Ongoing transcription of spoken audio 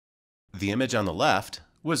The image on the left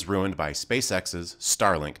was ruined by SpaceX's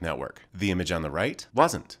Starlink network. The image on the right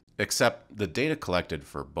wasn't, except the data collected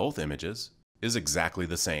for both images is exactly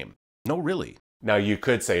the same. No, really. Now you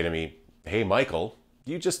could say to me, hey Michael,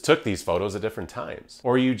 you just took these photos at different times.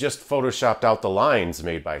 Or you just photoshopped out the lines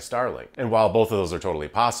made by Starlink. And while both of those are totally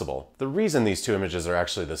possible, the reason these two images are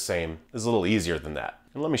actually the same is a little easier than that.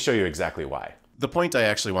 And let me show you exactly why. The point I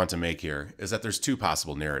actually want to make here is that there's two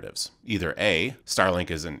possible narratives. Either A, Starlink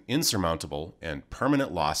is an insurmountable and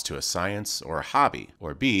permanent loss to a science or a hobby,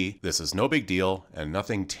 or B, this is no big deal and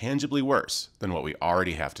nothing tangibly worse than what we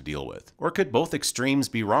already have to deal with. Or could both extremes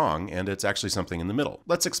be wrong and it's actually something in the middle?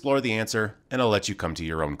 Let's explore the answer and I'll let you come to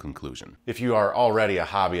your own conclusion. If you are already a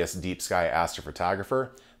hobbyist deep sky astrophotographer,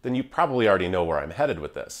 then you probably already know where I'm headed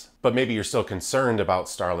with this. But maybe you're still concerned about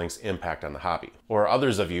Starlink's impact on the hobby. Or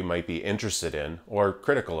others of you might be interested in or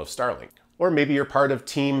critical of Starlink. Or maybe you're part of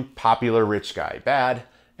Team Popular Rich Guy Bad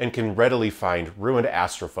and can readily find ruined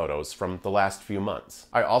astrophotos from the last few months.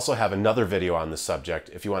 I also have another video on this subject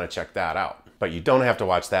if you want to check that out. But you don't have to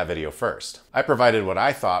watch that video first. I provided what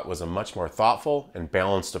I thought was a much more thoughtful and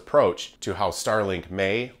balanced approach to how Starlink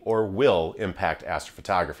may or will impact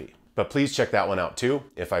astrophotography. But please check that one out too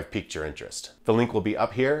if I've piqued your interest. The link will be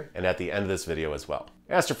up here and at the end of this video as well.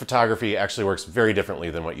 Astrophotography actually works very differently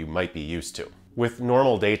than what you might be used to. With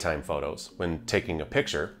normal daytime photos, when taking a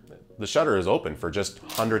picture, the shutter is open for just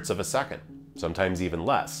hundredths of a second, sometimes even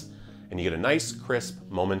less, and you get a nice, crisp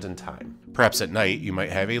moment in time. Perhaps at night you might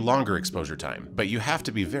have a longer exposure time, but you have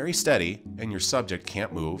to be very steady and your subject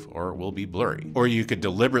can't move or it will be blurry. Or you could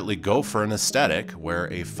deliberately go for an aesthetic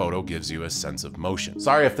where a photo gives you a sense of motion.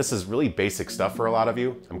 Sorry if this is really basic stuff for a lot of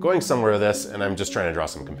you. I'm going somewhere with this and I'm just trying to draw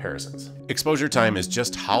some comparisons. Exposure time is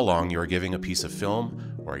just how long you are giving a piece of film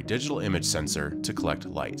or a digital image sensor to collect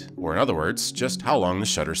light. Or in other words, just how long the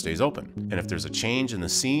shutter stays open. And if there's a change in the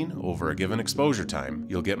scene over a given exposure time,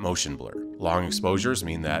 you'll get motion blur. Long exposures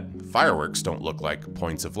mean that fireworks don't look like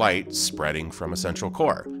points of light spreading from a central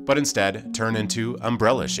core, but instead turn into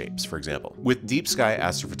umbrella shapes, for example. With deep sky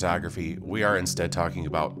astrophotography, we are instead talking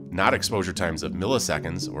about not exposure times of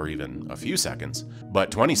milliseconds or even a few seconds, but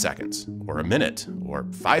 20 seconds, or a minute, or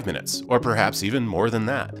 5 minutes, or perhaps even more than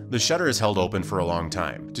that. The shutter is held open for a long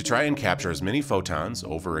time to try and capture as many photons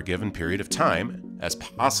over a given period of time as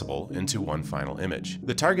possible into one final image.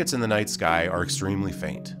 The targets in the night sky are extremely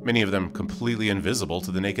faint, many of them completely invisible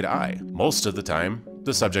to the naked eye. Most of the time,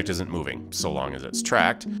 the subject isn't moving, so long as it's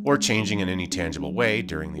tracked, or changing in any tangible way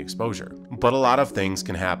during the exposure. But a lot of things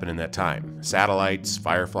can happen in that time. Satellites,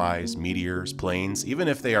 fireflies, meteors, planes, even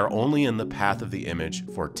if they are only in the path of the image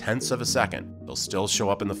for tenths of a second, they'll still show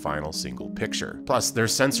up in the final single picture. Plus,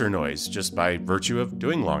 there's sensor noise just by virtue of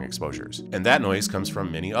doing long exposures. And that noise comes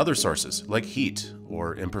from many other sources, like heat,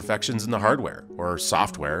 or imperfections in the hardware, or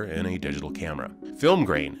software in a digital camera. Film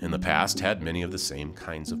grain in the past had many of the same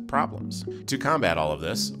kinds of problems. To combat all of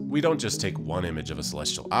this, we don't just take one image of a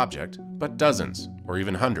celestial object, but dozens, or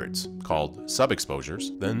even hundreds, called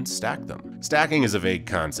sub-exposures, then stack them. Stacking is a vague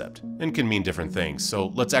concept, and can mean different things, so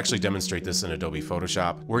let's actually demonstrate this in Adobe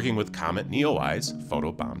Photoshop, working with Comet Neowise,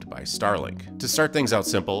 photobombed by Starlink. To start things out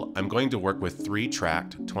simple, I'm going to work with 3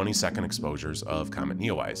 tracked 20-second exposures of Comet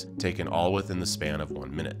Neowise, taken all within the span of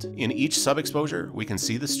 1 minute. In each sub-exposure, we can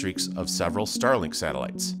see the streaks of several Starlink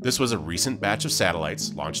satellites. This was a recent batch of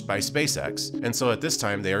satellites launched by SpaceX, and so at this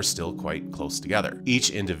time they are still quite close together. Each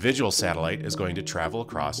individual satellite is going to travel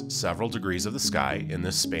across several degrees of the sky in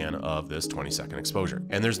this span of this 20-second exposure,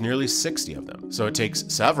 and there's nearly 60 of them. So it takes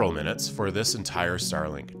several minutes for this entire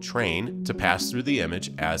Starlink train to pass through the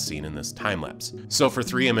image as seen in this time lapse. So for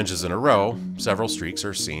 3 images in a row, several streaks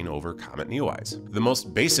are seen over Comet Neowise. The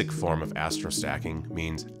most basic form of astro stacking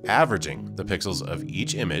means averaging the pixels of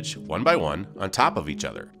each image one by one on top of each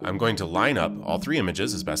other. I'm going to line up all 3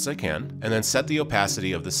 images as best I can, and then set the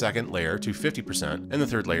opacity of the second layer to 50% and the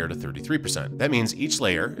third layer to 33%. That means each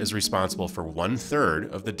layer is responsible for 1/3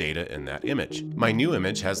 of the data in that image. My new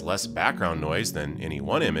image has less background noise than any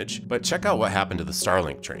one image, but check out what happened to the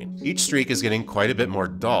Starlink train. Each streak is getting quite a bit more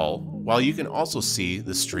dull, while you can also see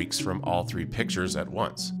the streaks from all 3 pictures at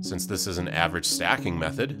once. Since this is an average stacking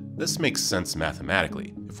method, this makes sense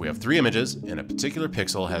mathematically. If we have 3 images and a particular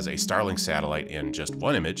pixel has a Starlink satellite in just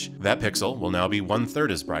one image, that pixel will now be 1/3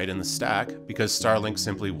 as bright in the stack because Starlink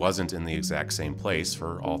simply wasn't in the exact same place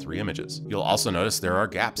for all 3 images. You'll also notice there are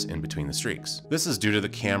gaps in between the streaks. This is due to the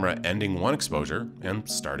camera ending one exposure and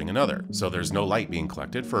starting another, so there's no light being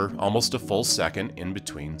collected for almost a full second in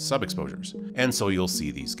between sub-exposures, and so you'll see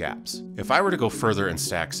these gaps. images. If I were to go further and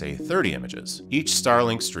stack, say, 30 images, each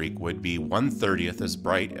Starlink streak would be 1/30th as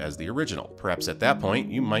bright as the original. Perhaps at that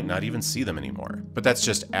point, you might not even see them anymore. But that's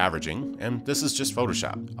just averaging, and this is just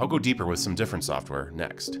Photoshop. I'll go deeper with some different software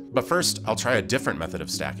next. But first, I'll try a different method of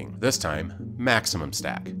stacking, this time maximum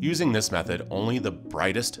stack. Using this method, only the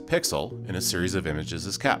brightest pixel in a series of images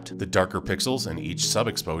is kept. The darker pixels in each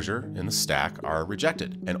sub-exposure in the stack are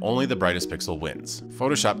rejected, and only the brightest pixel wins.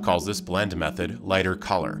 Photoshop calls this blend method lighter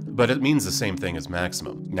color, but it means the same thing as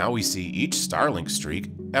maximum. Now we see each Starlink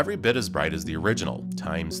streak every bit as bright as the original,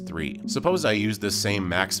 times 3. Suppose I use this same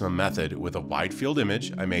maximum method with a wide field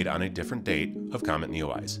image I made on a different date of comet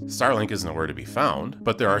Neowise. Starlink is nowhere to be found,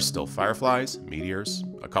 but there are still fireflies, meteors,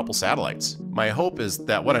 a couple satellites. My hope is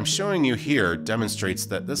that what I'm showing you here demonstrates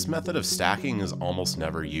that this method of stacking is almost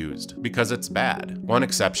never used, because it's bad. One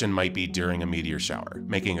exception might be during a meteor shower,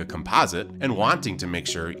 making a composite and wanting to make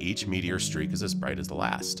sure each meteor streak is as bright as the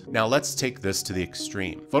last. Now let's take this to the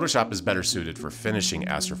extreme. Photoshop is better suited for finishing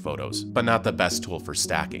Astrophotos, but not the best tool for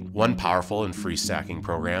stacking. One powerful and free stacking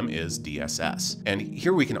program is DSS, and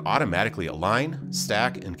here we can automatically align,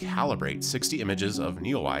 stack, and calibrate 60 images of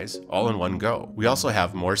Neowise all in one go. We also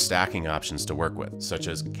have more stacking options to work with, such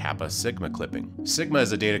as Kappa-Sigma clipping. Sigma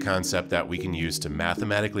is a data concept that we can use to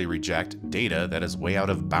mathematically reject data that is way out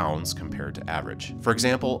of bounds compared to average. For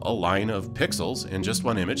example, a line of pixels in just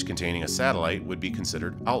one image containing a satellite would be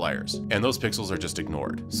considered outliers, and those pixels are just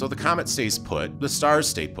ignored. So the comet stays put, the stars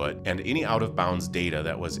stay put, and any out of bounds data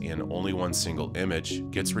that was in only one single image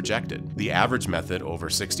gets rejected. The average method over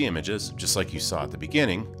 60 images, just like you saw at the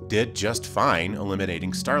beginning, did just fine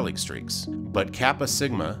eliminating Starlink streaks. But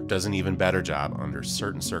Kappa-Sigma does an even better job under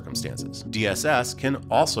certain circumstances. DSS can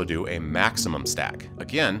also do a maximum stack.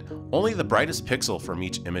 Again, only the brightest pixel from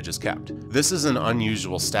each image is kept. This is an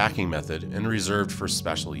unusual stacking method and reserved for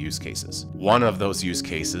special use cases. One of those use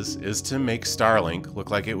cases is to make Starlink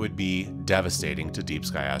look like it would be devastating to deep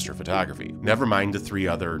sky astrophotography. Never mind the 3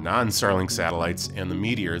 other non-Starlink satellites and the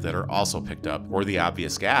meteor that are also picked up, or the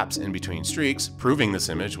obvious gaps in between streaks, proving this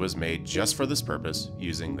image was made just for this purpose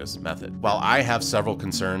using this method. While I have several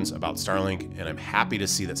concerns about Starlink, and I'm happy to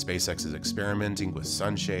see that SpaceX is experimenting with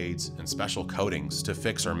sunshades and special coatings to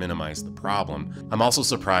fix or minimize the problem, I'm also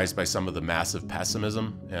surprised by some of the massive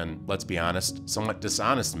pessimism and, let's be honest, somewhat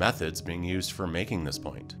dishonest methods being used for making this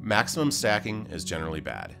point. Maximum stacking is generally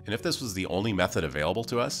bad, and if this was the only method available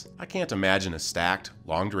to us, I can't imagine a stacked,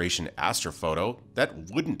 long-duration astrophoto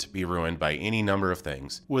that wouldn't be ruined by any number of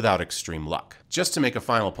things without extreme luck. Just to make a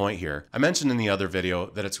final point here, I mentioned in the other video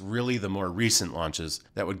that it's really the more recent launches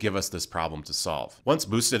that would give us this problem to solve. Once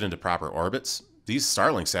boosted into proper orbits, these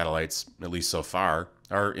Starlink satellites, at least so far,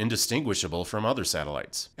 are indistinguishable from other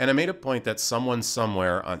satellites. And I made a point that someone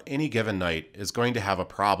somewhere on any given night is going to have a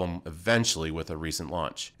problem eventually with a recent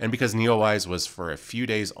launch. And because Neowise was for a few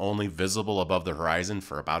days only visible above the horizon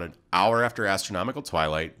for about an hour after astronomical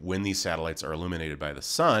twilight when these satellites are illuminated by the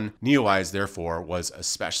sun, Neowise therefore was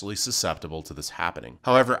especially susceptible to this happening.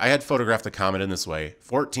 However, I had photographed the comet in this way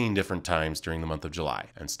 14 different times during the month of July,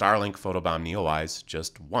 and Starlink photobombed Neowise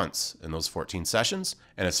just once in those 14 sessions,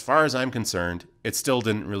 and as far as I'm concerned, it still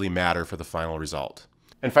didn't really matter for the final result.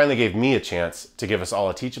 And finally gave me a chance to give us all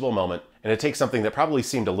a teachable moment and to take something that probably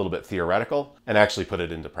seemed a little bit theoretical and actually put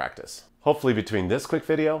it into practice. Hopefully between this quick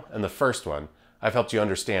video and the first one, I've helped you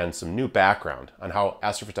understand some new background on how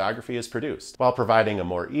astrophotography is produced, while providing a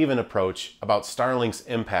more even approach about Starlink's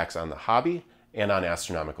impacts on the hobby and on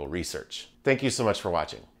astronomical research. Thank you so much for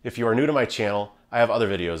watching. If you are new to my channel, I have other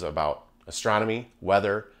videos about astronomy,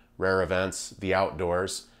 weather, rare events, the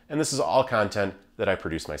outdoors, and this is all content that I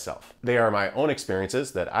produce myself. They are my own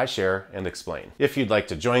experiences that I share and explain. If you'd like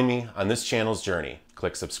to join me on this channel's journey,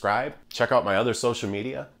 click subscribe, check out my other social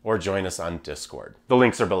media, or join us on Discord. The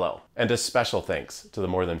links are below. And a special thanks to the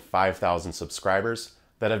more than 5,000 subscribers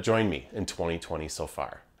that have joined me in 2020 so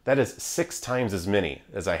far. That is 6 times as many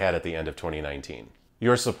as I had at the end of 2019.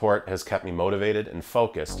 Your support has kept me motivated and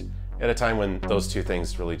focused at a time when those two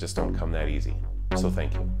things really just don't come that easy. So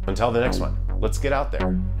thank you. Until the next one, let's get out there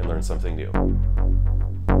and learn something new.